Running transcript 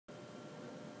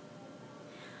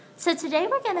So today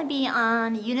we're going to be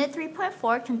on Unit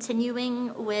 3.4,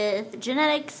 continuing with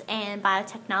genetics and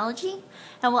biotechnology,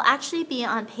 and we'll actually be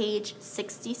on page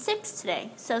 66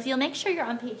 today. So if you'll make sure you're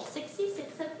on page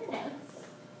 66 of your notes.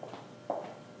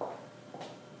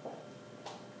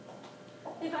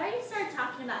 We've already started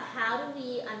talking about how do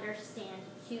we understand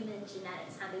human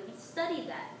genetics, how do we study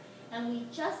that, and we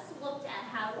just looked at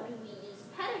how do we use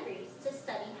pedigrees to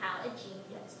study how a gene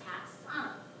gets passed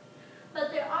on.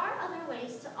 But there are other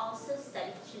ways to also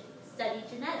study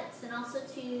genetics and also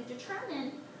to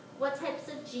determine what types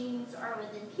of genes are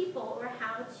within people or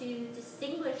how to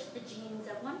distinguish the genes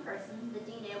of one person, the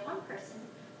DNA of one person,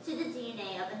 to the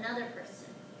DNA of another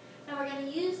person. And we're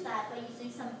going to use that by using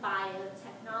some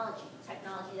biotechnology,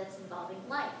 technology that's involving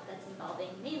life, that's involving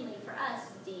mainly for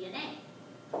us DNA.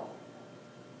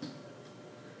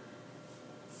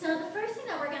 So the first thing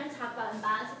that we're going to talk about in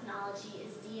biotechnology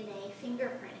is DNA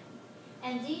fingerprinting.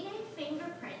 And DNA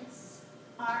fingerprints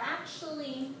are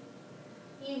actually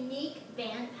unique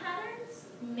band patterns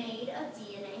made of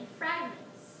DNA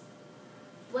fragments.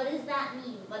 What does that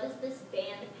mean? What does this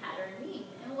band pattern mean?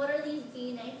 And what are these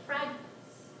DNA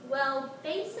fragments? Well,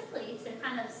 basically, to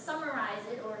kind of summarize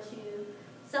it or to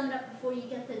sum it up before you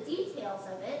get the details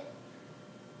of it,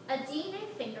 a DNA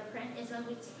fingerprint is when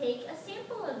we take a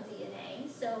sample of DNA,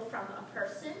 so from a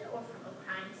person or from a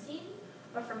crime scene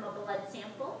or from a blood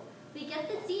sample. We get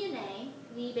the DNA,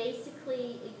 we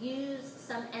basically use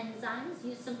some enzymes,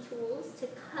 use some tools to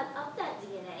cut up that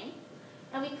DNA,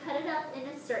 and we cut it up in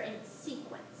a certain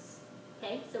sequence.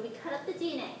 Okay, so we cut up the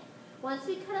DNA. Once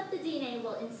we cut up the DNA,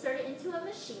 we'll insert it into a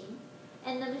machine,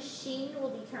 and the machine will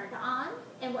be turned on,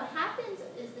 and what happens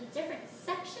is the different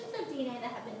sections of DNA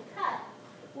that have been cut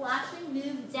will actually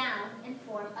move down and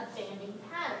form a banding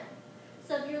pattern.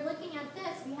 So if you're looking at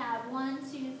this, we have 1,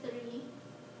 2, 3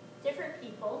 different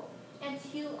people and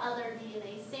 2 other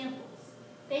DNA samples.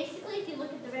 Basically, if you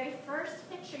look at the very first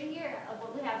picture here of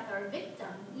what we have with our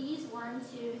victim, these 1,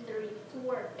 2, 3,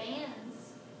 4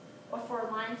 bands, or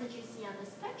 4 lines that you see on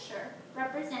this picture,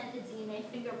 represent the DNA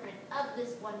fingerprint of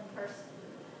this one person.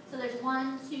 So there's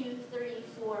 1, 2, 3,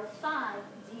 4, 5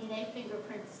 DNA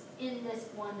fingerprints in this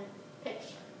one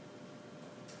picture.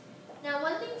 Now,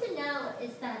 one thing to know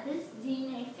is that this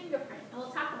DNA fingerprint, and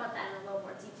we'll talk about that in a little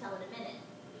more detail in a minute,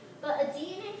 but a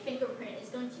DNA fingerprint is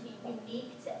going to be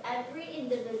unique to every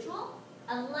individual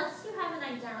unless you have an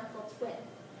identical twin.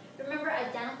 Remember,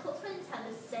 identical twins have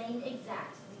the same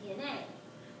exact DNA.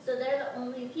 So they're the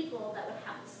only people that would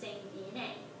have the same DNA.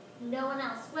 No one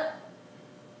else will.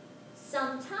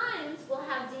 Sometimes we'll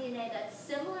have DNA that's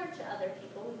similar to other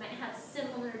people. We might have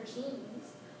similar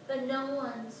genes, but no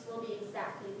one's will be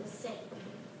exactly the same.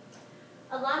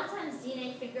 A lot of times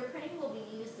DNA fingerprinting will be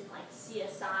used in like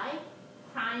CSI,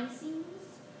 crime scenes,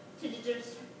 to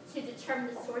determine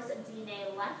the source of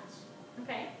DNA left.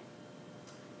 Okay?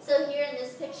 So here in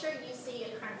this picture, you see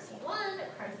a crime scene 1, a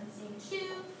crime scene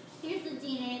 2. Here's the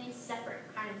DNA of the separate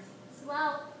crime scenes.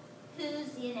 Well, whose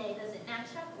DNA does it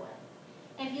match up with?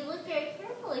 And if you look very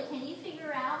carefully, can you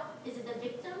figure out, is it the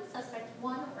victim, suspect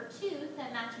 1 or 2,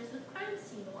 that matches with crime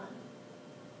scene 1?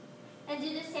 And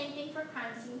do the same thing for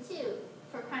crime scene 2.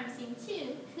 For crime scene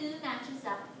 2, who matches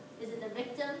up? Is it the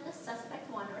victim, the suspect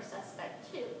 1, or suspect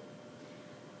 2?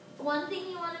 One thing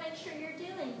you want to make sure you're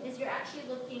doing is you're actually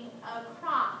looking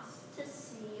across to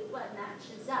see what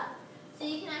matches up. So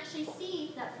you can actually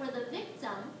see that for the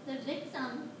victim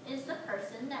is the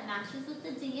person that matches with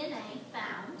the DNA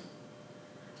found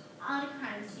on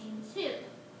crime scene 2.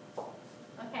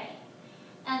 Okay?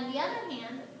 On the other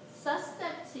hand,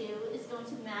 suspect 2 is going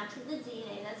to match with the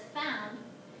DNA that's found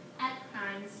at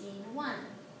crime scene 1.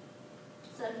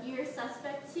 So here's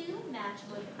suspect 2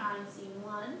 matching with crime scene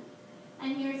 1,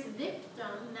 and here's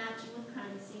victim matching with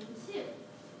crime scene 2.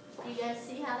 Do you guys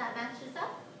see how that matches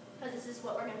up? Because this is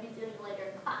what we're going to be doing later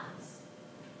in class.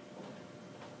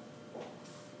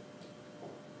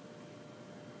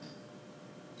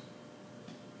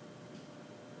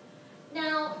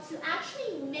 Now, to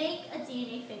actually make a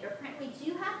DNA fingerprint, we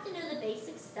do have to know the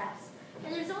basic steps,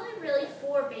 and there's only really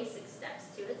 4 basic steps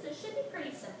to it, so it should be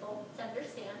pretty simple to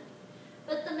understand.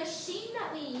 But the machine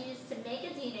that we use to make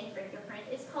a DNA fingerprint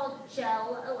is called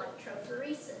gel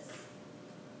electrophoresis.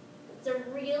 It's a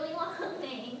really long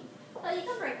name, but you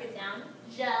can break it down.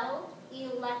 Gel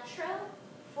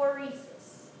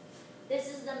electrophoresis. This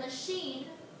is the machine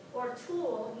or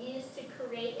tool used to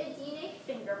create a DNA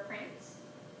fingerprint.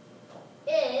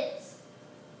 It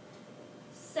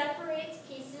separates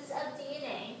pieces of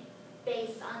DNA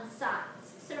based on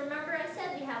size. So remember I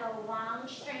said we have a long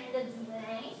strand of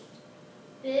DNA,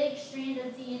 big strand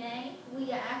of DNA.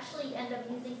 We actually end up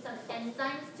using some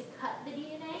enzymes to cut the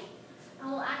DNA.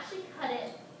 and we'll actually cut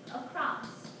it across.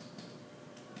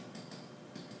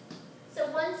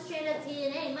 So one strand of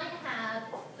DNA might have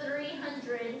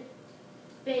 300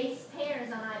 base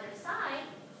pairs on either side,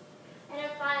 and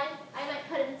if I might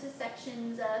cut it into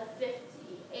sections of 50,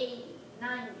 80,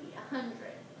 90, 100.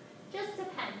 Just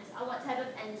depends on what type of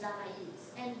enzyme I use,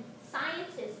 and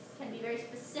scientists can be very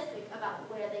specific about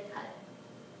where they cut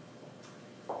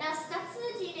it. Now, steps in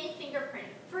the DNA fingerprint.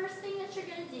 First thing that you're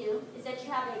going to do is that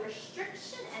you have a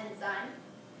restriction enzyme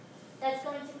that's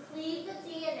going to cleave the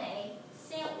DNA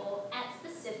sample at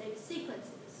specific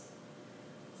sequences.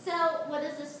 So what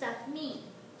does this stuff mean?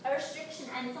 A restriction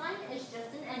enzyme is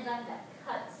just an enzyme that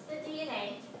cuts the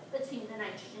DNA between the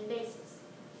nitrogen bases.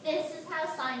 This is how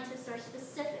scientists are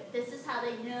specific. This is how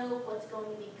they know what's going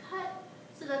to be cut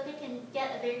so that they can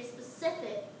get a very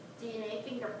specific DNA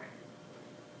fingerprint.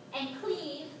 And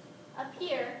cleave up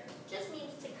here just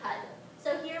means to cut.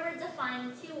 So here we're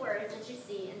defining two words that you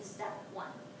see in step 1.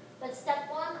 But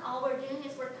step 1, all we're doing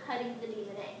is we're cutting the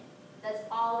DNA. That's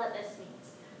all that this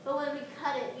means. But when we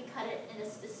cut it in a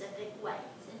specific way.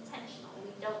 It's intentional.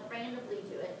 We don't randomly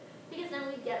do it because then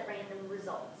we get random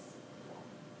results.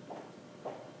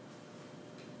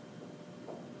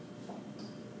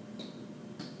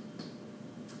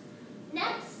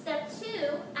 Next, step 2,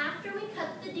 after we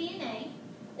cut the DNA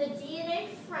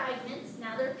fragments,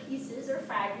 now they're pieces or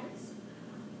fragments.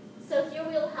 So here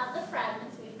we'll have the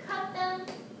fragments. We've cut them.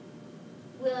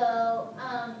 We'll,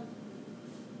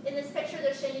 in this picture,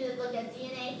 they're showing you to look at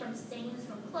DNA from stains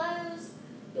from clothes.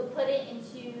 You'll put it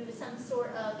into some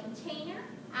sort of container.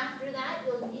 After that,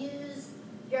 you'll use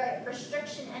your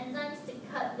restriction enzymes to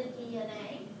cut the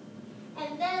DNA.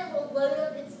 And then we'll load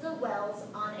them into the wells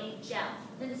on a gel.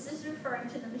 And this is referring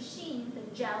to the machine,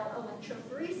 the gel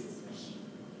electrophoresis machine.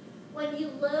 When you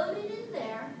load it in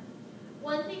there,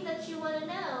 one thing that you want to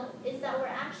know is that we're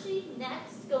actually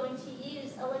next going to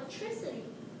use electricity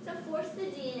to force the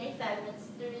DNA fragments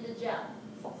through the gel.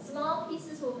 Small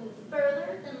pieces will move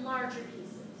further than larger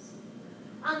pieces.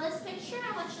 On this picture,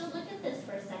 I want you to look at this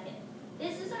for a second.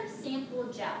 This is our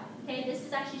sample gel. Okay, this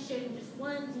is actually showing just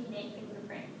one DNA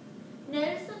fingerprint.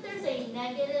 Notice that there's a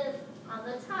negative on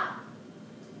the top.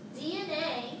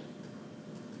 DNA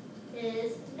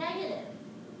is negative.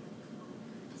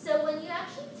 So when you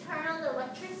actually turn on the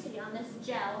electricity on this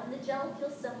gel, and the gel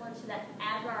feels similar to that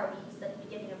agar we used at the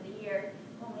beginning of the year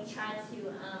when we tried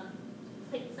to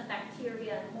place some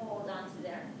bacteria and mold onto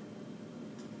there.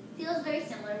 Feels very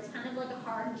similar. It's kind of like a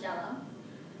hard jello.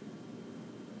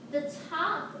 The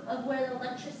top of where the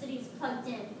electricity is plugged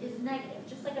in is negative,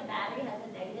 just like a battery has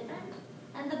a negative end,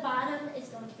 and the bottom is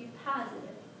going to be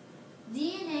positive.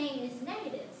 DNA is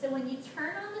negative, so when you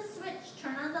turn on the switch,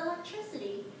 turn on the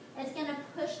electricity, it's going to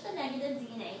push the negative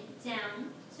DNA down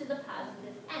to the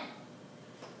positive end.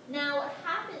 Now what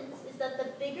happens is that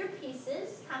the bigger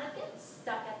pieces kind of get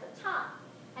stuck at the top,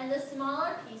 and the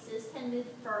smaller pieces can move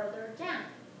further down.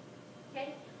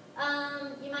 Okay?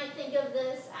 You might think of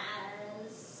this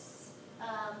as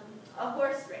a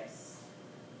horse race.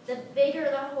 The bigger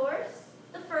the horse,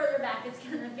 the further back it's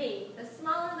going to be. The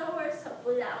smaller the horse,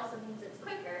 hopefully that also means it's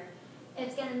quicker,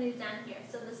 it's going to move down here.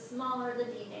 So the smaller the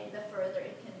DNA, the further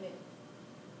it can move.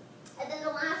 And then the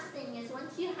last thing is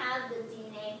once you have the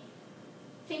DNA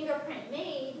fingerprint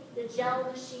made, the gel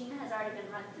machine has already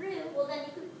been run through, well then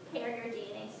you can compare your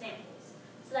DNA samples.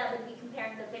 So that would be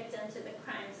comparing the victim to the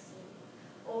crime scene,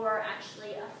 or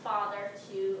actually a father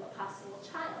to a possible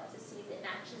child to see if it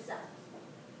matches up.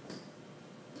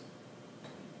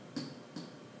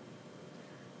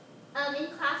 In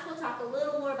class, we'll talk a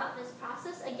little more about this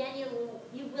process. Again,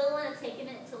 you will want to take a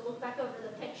minute to look back over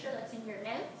the picture that's in your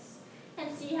notes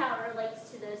and see how it relates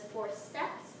to those 4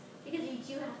 steps, because you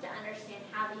do have to understand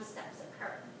how these steps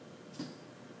occur.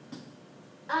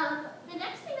 The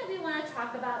next thing that we want to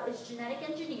talk about is genetic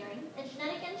engineering. And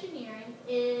genetic engineering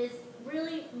is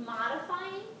really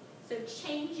modifying, so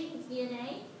changing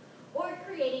DNA, or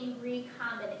creating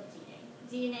recombinant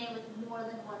DNA with more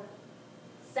than one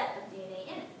set of DNA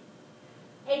in it.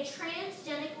 A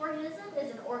transgenic organism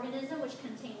is an organism which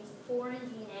contains foreign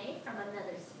DNA from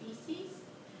another species.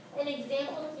 An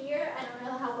example here, I don't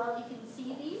know how well you can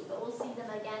see these, but we'll see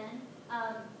them again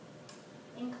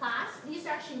in class. These are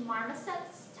actually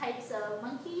marmosets, types of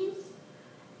monkeys.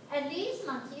 And these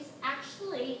monkeys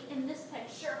actually, in this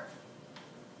picture,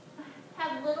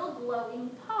 have little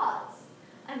glowing paws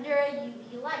under a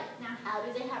UV light. Now, how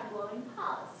do they have glowing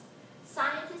paws?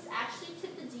 Scientists actually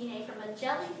took the DNA from a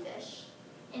jellyfish,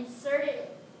 inserted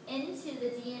it into the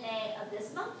DNA of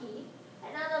this monkey,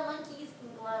 and now the monkeys can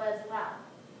glow as well.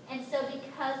 And so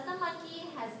because the monkey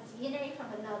has DNA from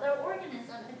another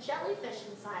organism, a jellyfish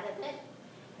inside of it,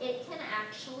 it can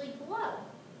actually glow.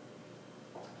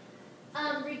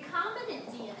 Recombinant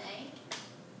DNA.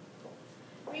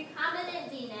 Recombinant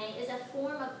DNA is a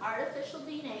form of artificial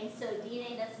DNA, so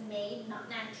DNA that's made, not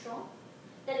natural,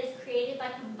 that is created by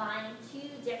combining two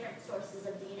different sources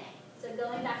of DNA. So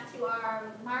going back to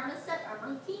our marmoset, our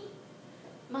monkey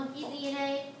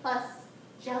DNA plus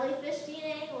jellyfish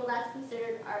DNA, well, that's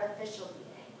considered artificial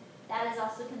DNA. That is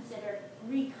also considered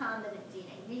recombinant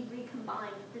DNA. We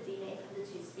recombined the DNA from the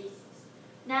two species.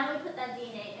 Now we put that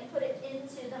DNA and put it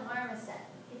into the marmoset.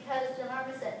 Because the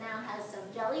marmoset now has some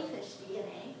jellyfish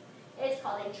DNA, it's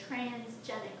called a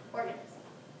transgenic organism.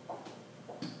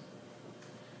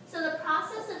 So the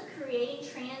process of creating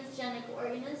transgenic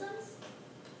organisms,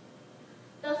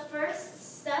 the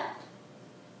first step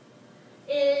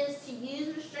is to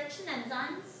use restriction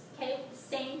enzymes, okay, the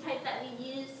same type that we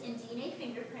used in DNA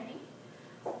fingerprinting,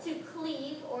 to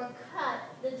cleave or cut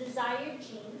the desired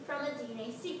gene from a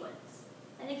DNA sequence.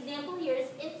 An example here is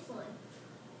insulin.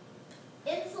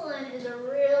 Insulin is a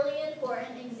really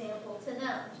important example to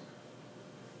know.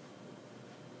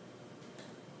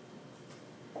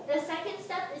 The second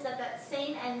step is that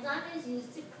same enzyme is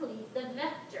used to cleave the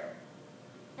vector.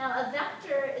 Now, a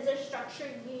vector is a structure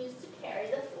used to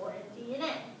carry the foreign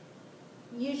DNA.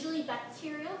 Usually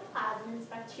bacterial plasmids,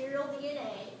 bacterial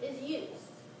DNA is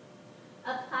used.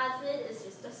 A plasmid is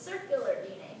just a circular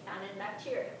DNA found in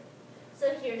bacteria. So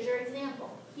here's your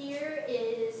example. Here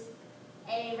is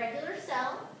a regular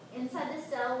cell. Inside the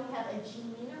cell we have a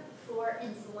gene for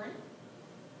insulin.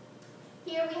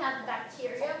 Here we have the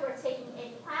bacteria. We're taking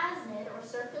a plasmid or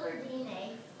circular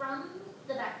DNA from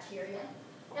the bacteria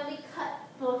and we cut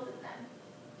both of them.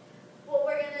 What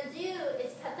we're going to do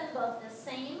is cut them both the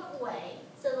same way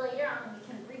so later on we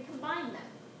can recombine them.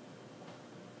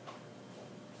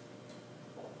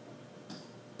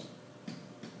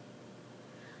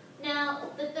 Now,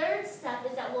 the third step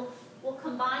is that we'll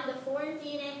combine the foreign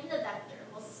DNA and the vector.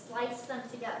 We'll splice them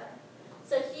together.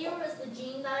 So here was the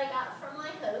gene that I got from my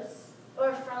host,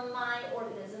 or from my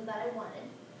organism that I wanted.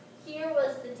 Here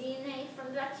was the DNA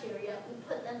from the bacteria. We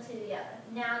put them together.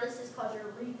 Now this is called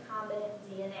your recombinant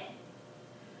DNA.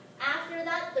 After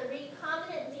that, the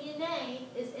recombinant DNA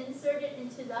is inserted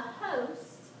into the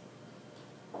host.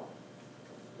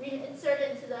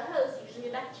 Usually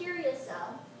a bacteria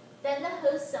cell. Then the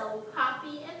host cell will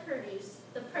copy and produce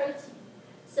the protein.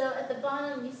 So at the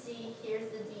bottom you see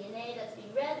here's the DNA that's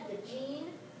being read, the gene.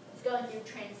 It's going through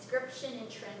transcription and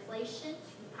translation,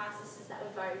 two processes that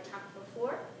we've already talked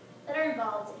before, that are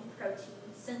involved in protein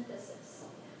synthesis.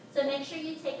 So make sure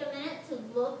you take a minute to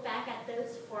look back at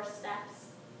those 4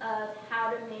 steps of how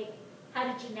to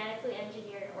genetically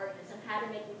engineer an organism, how to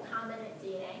make recombinant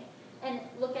DNA, and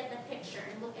look at the picture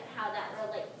and look at how that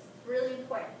relates. Really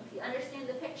important. If you understand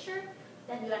the picture,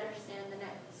 then you understand the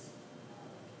notes.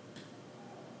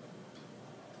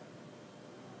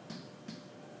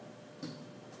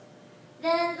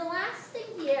 Then the last thing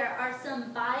here are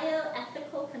some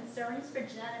bioethical concerns for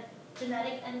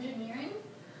genetic engineering.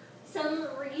 Some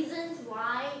reasons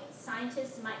why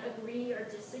scientists might agree or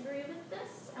disagree with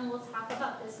this, and we'll talk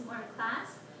about this more in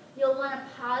class. You'll want to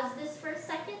pause this for a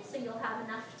second so you'll have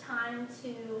enough time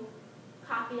to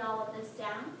copy all of this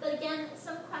down. But again,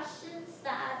 some questions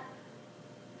that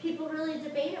people really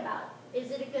debate about. Is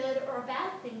it a good or a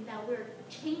bad thing that we're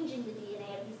changing the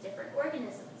DNA of these different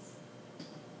organisms?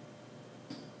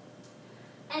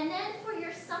 And then for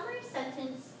your summary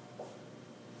sentence,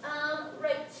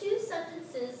 write 2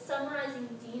 sentences summarizing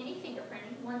DNA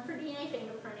fingerprinting, one for DNA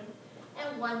fingerprinting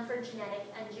and one for genetic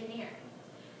engineering.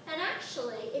 And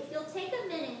actually, if you'll take a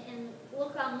minute and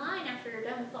look online after you're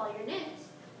done with all your notes,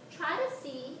 try to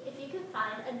see if you can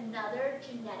find another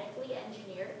genetically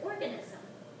engineered organism.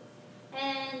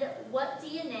 And what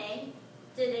DNA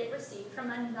did it receive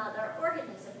from another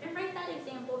organism? And write that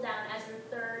example down as your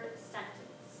 3rd sentence.